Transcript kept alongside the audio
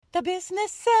the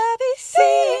Business Savvy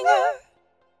Singer.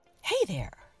 Hey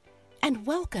there, and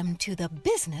welcome to the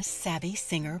Business Savvy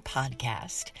Singer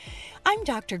podcast. I'm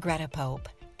Dr. Greta Pope,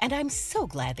 and I'm so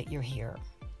glad that you're here.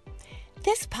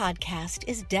 This podcast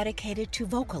is dedicated to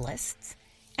vocalists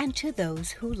and to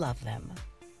those who love them.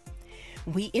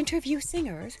 We interview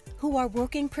singers who are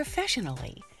working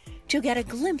professionally to get a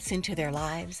glimpse into their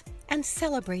lives and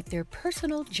celebrate their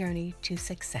personal journey to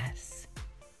success.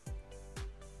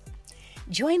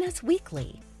 Join us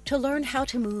weekly to learn how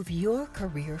to move your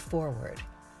career forward.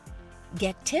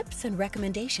 Get tips and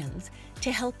recommendations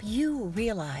to help you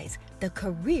realize the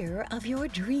career of your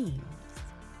dreams.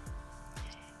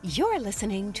 You're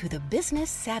listening to the Business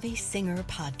Savvy Singer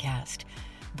podcast,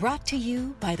 brought to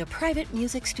you by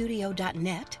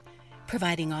theprivatemusicstudio.net,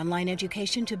 providing online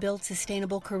education to build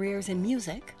sustainable careers in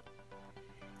music.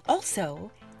 Also,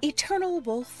 Eternal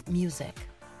Wolf Music,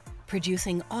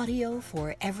 producing audio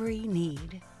for every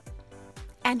need.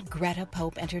 And Greta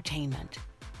Pope Entertainment,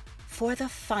 for the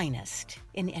finest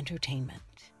in entertainment.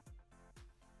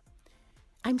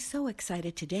 I'm so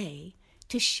excited today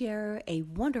to share a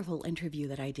wonderful interview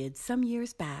that I did some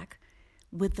years back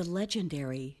with the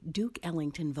legendary Duke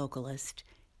Ellington vocalist,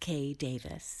 Kay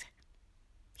Davis.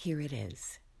 Here it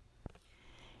is.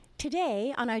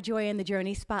 Today, on our Joy in the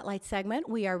Journey Spotlight segment,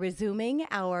 we are resuming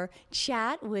our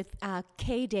chat with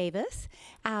Kay Davis.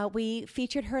 We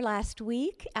featured her last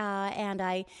week, and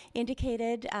I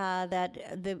indicated that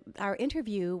our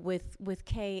interview with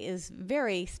Kay is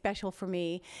very special for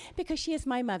me because she is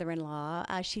my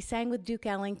mother-in-law. She sang with Duke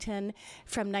Ellington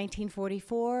from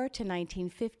 1944 to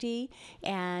 1950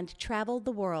 and traveled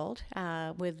the world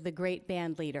with the great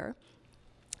band leader.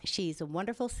 She's a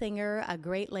wonderful singer, a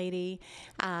great lady,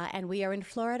 and we are in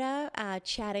Florida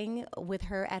chatting with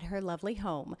her at her lovely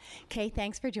home. Kay,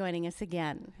 thanks for joining us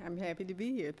again. I'm happy to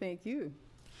be here. Thank you.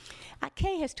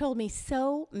 Kay has told me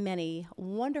so many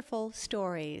wonderful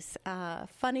stories,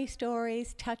 funny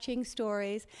stories, touching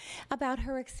stories about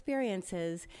her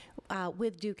experiences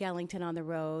with Duke Ellington on the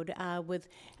road, with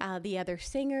the other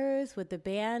singers, with the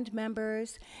band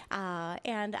members,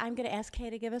 and I'm going to ask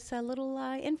Kay to give us a little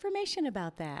information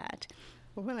about that.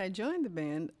 Well, when I joined the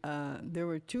band, there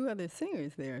were two other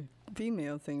singers there,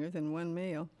 female singers and one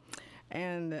male,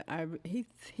 and he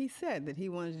said that he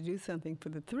wanted to do something for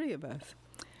the three of us.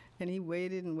 And he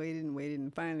waited and waited and waited,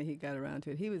 and finally he got around to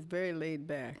it. He was very laid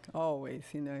back, always,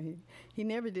 you know. He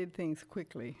never did things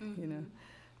quickly, you know.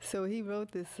 So he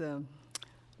wrote this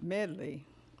medley.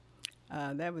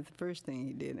 That was the first thing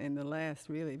he did, and the last,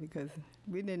 really, because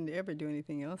we didn't ever do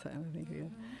anything else, I don't think.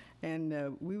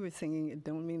 And we were singing "It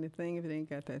Don't Mean a Thing If It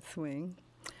Ain't Got That Swing."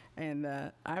 And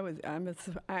I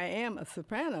am a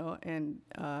soprano, and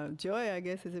Joy, I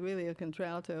guess, is really a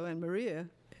contralto, and Maria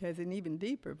has an even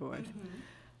deeper voice.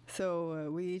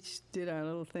 So we each did our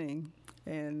little thing,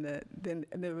 and then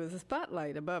there was a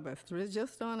spotlight above us,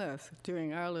 just on us,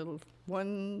 during our little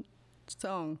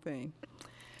one-song thing.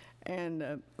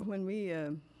 And when we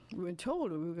were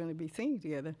told we were going to be singing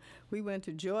together, we went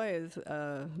to Joya's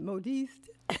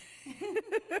modiste.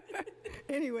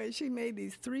 Anyway, she made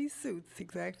these 3 suits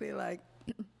exactly like,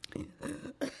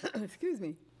 excuse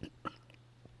me.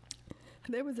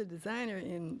 There was a designer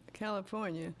in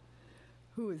California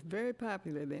who was very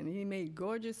popular then. He made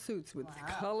gorgeous suits with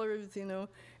colors, you know,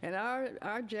 and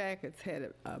our jackets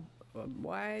had a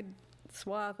wide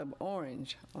swath of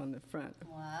orange on the front.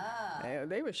 Wow.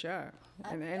 They were sharp.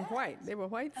 And white. They were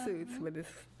white suits with this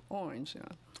orange, you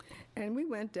know. And we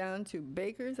went down to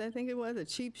Baker's, I think it was, a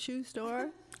cheap shoe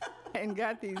store, and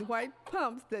got these white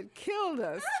pumps that killed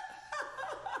us.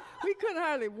 We couldn't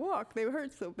hardly walk. They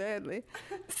hurt so badly.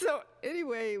 So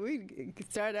anyway, we'd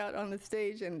start out on the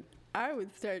stage, and I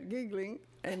would start giggling,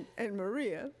 and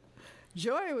Maria,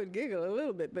 Joy would giggle a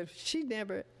little bit, but she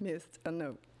never missed a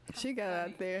note. She got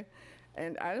out there,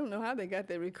 and I don't know how they got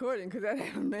their recording, because that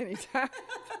happened many times.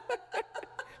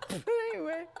 But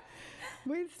anyway,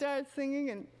 we'd start singing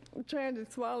and trying to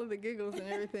swallow the giggles and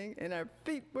everything, and our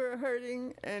feet were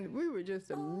hurting, and we were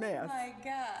just a mess. Oh, my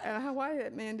God. And why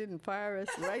that man didn't fire us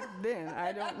right then,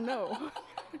 I don't know.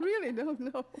 Really don't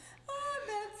know. Oh,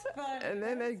 that's funny. And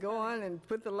then they'd go on and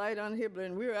put the light on Hibbler,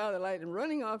 and we were out of the light and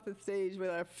running off the stage with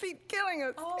our feet killing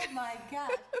us. Oh, my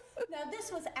God. Now,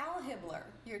 this was Al Hibbler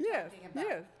you're talking about.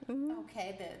 Yes.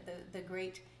 Okay, the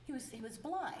great, he was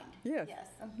blind. Yes. Yes.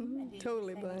 And he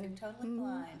Totally sang blind. with you, totally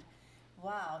blind.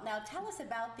 Wow. Now, tell us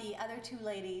about the other 2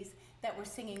 ladies that were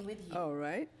singing with you. All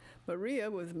right.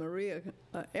 Maria was Maria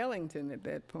Ellington at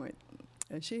that point.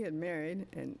 And she had married,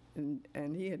 and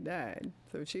he had died,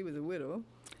 so she was a widow.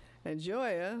 And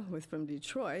Joya was from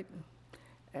Detroit,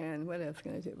 and what else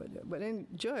can I tell you about Joya? But then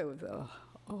Joya was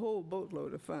a whole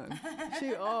boatload of fun.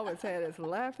 She always had us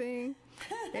laughing.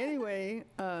 Anyway,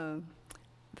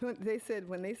 they said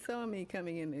when they saw me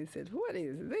coming in, they said, "What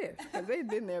is this?" Because they'd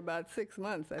been there about 6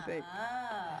 months, I think.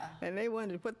 And they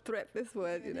wondered what threat this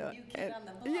was, you know. The new kid on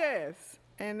the block. Yes.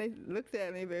 And they looked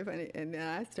at me very funny, and then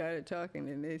I started talking,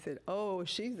 and they said, "Oh,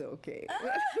 she's okay."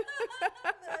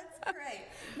 That's great.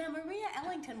 Now, Maria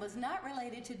Ellington was not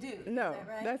related to Duke. No, is that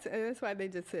right? that's why they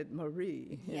just said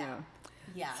Marie. You know.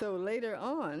 Yeah. So later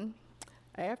on,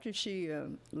 after she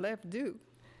left Duke,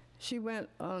 she went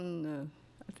on.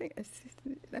 I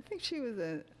think she was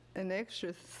an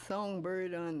extra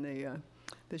songbird on the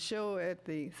show at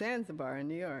the Zanzibar in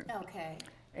New York. Okay.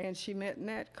 And she met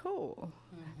Nat Cole,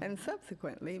 and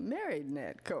subsequently married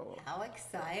Nat Cole. How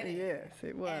exciting. Yes,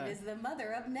 it was. And is the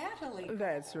mother of Natalie Cole.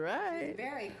 That's right.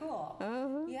 Very cool.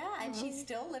 Uh-huh. Yeah, and she's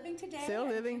still living today. Still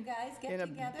living You guys get in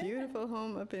together. a beautiful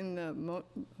home up in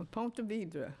Ponte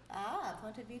Vedra.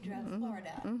 Ponte Vedra,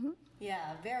 Florida.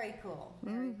 Yeah, very cool.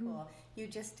 Very cool. You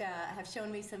just have shown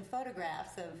me some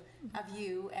photographs of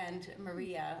you and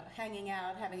Maria hanging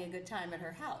out, having a good time at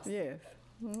her house. Yes.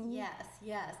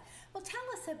 Yes. Well, tell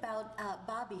us about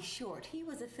Bobby Short. He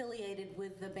was affiliated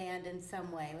with the band in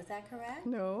some way. Was that correct?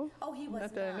 No. Oh, he was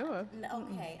not. That I know of.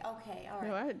 Okay, all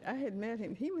right. No, I had met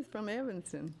him. He was from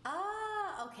Evanston.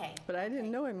 Ah, okay. But I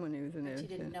didn't know him when he was in But Evanston.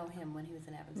 you didn't know him when he was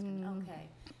in Evanston.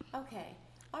 Okay.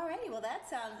 All righty. Well, that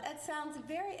sounds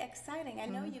very exciting. I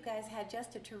know you guys had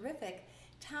just a terrific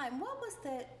time. What was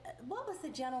the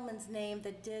gentleman's name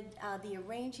that did the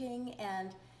arranging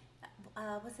and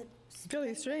was it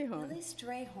Billy Strayhorn? Billy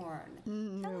Strayhorn.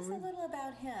 Tell us a little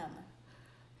about him.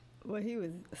 Well, he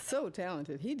was so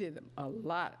talented. He did a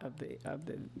lot of the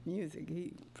music.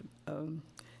 He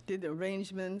did the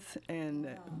arrangements and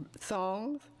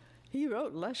songs. He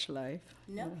wrote "Lush Life."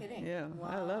 No kidding. Yeah, Wow.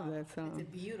 I love that song. It's a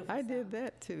beautiful I song. did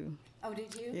that too. Oh,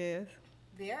 did you? Yes.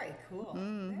 Very cool.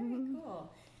 Very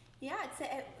cool. Yeah, it's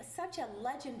such a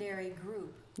legendary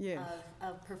group Yes.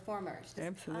 of performers. Just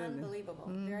Absolutely. unbelievable.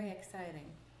 Very exciting.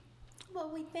 Well,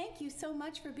 we thank you so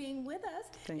much for being with us.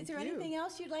 Thank Is there you. anything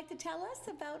else you'd like to tell us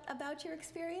about your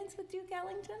experience with Duke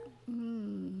Ellington?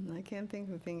 I can't think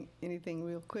of anything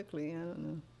real quickly. I don't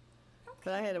know. Okay.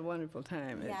 But I had a wonderful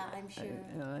time. Yeah, I'm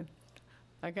sure.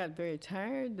 I got very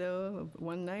tired, though, of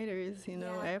one-nighters. You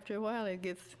know, after a while it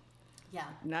gets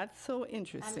not so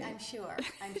interesting. I'm sure.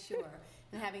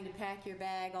 And having to pack your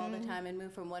bag all the time and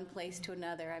move from one place to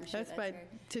another, I'm sure that's why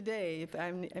today, if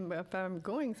I'm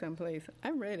going someplace,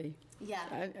 I'm ready. Yeah.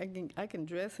 I can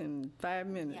dress in 5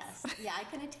 minutes. Yes. Yeah, I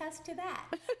can attest to that.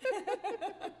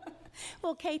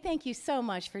 Well, Kay, thank you so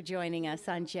much for joining us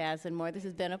on Jazz and More. This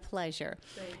has been a pleasure.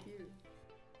 Thank you.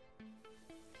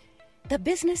 The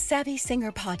Business Savvy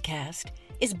Singer podcast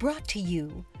is brought to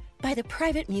you by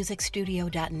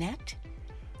theprivatemusicstudio.net,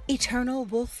 Eternal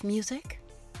Wolf Music,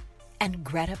 and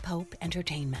Greta Pope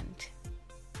Entertainment.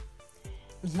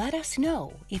 Let us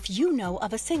know if you know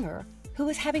of a singer who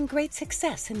is having great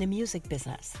success in the music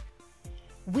business.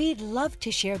 We'd love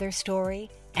to share their story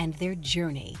and their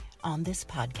journey on this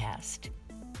podcast.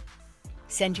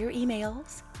 Send your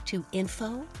emails to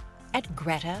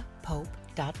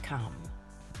info@gretapope.com.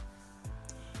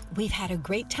 We've had a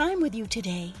great time with you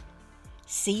today.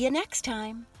 See you next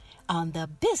time on the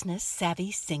Business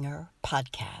Savvy Singer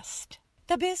podcast.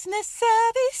 The Business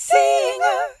Savvy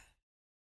Singer.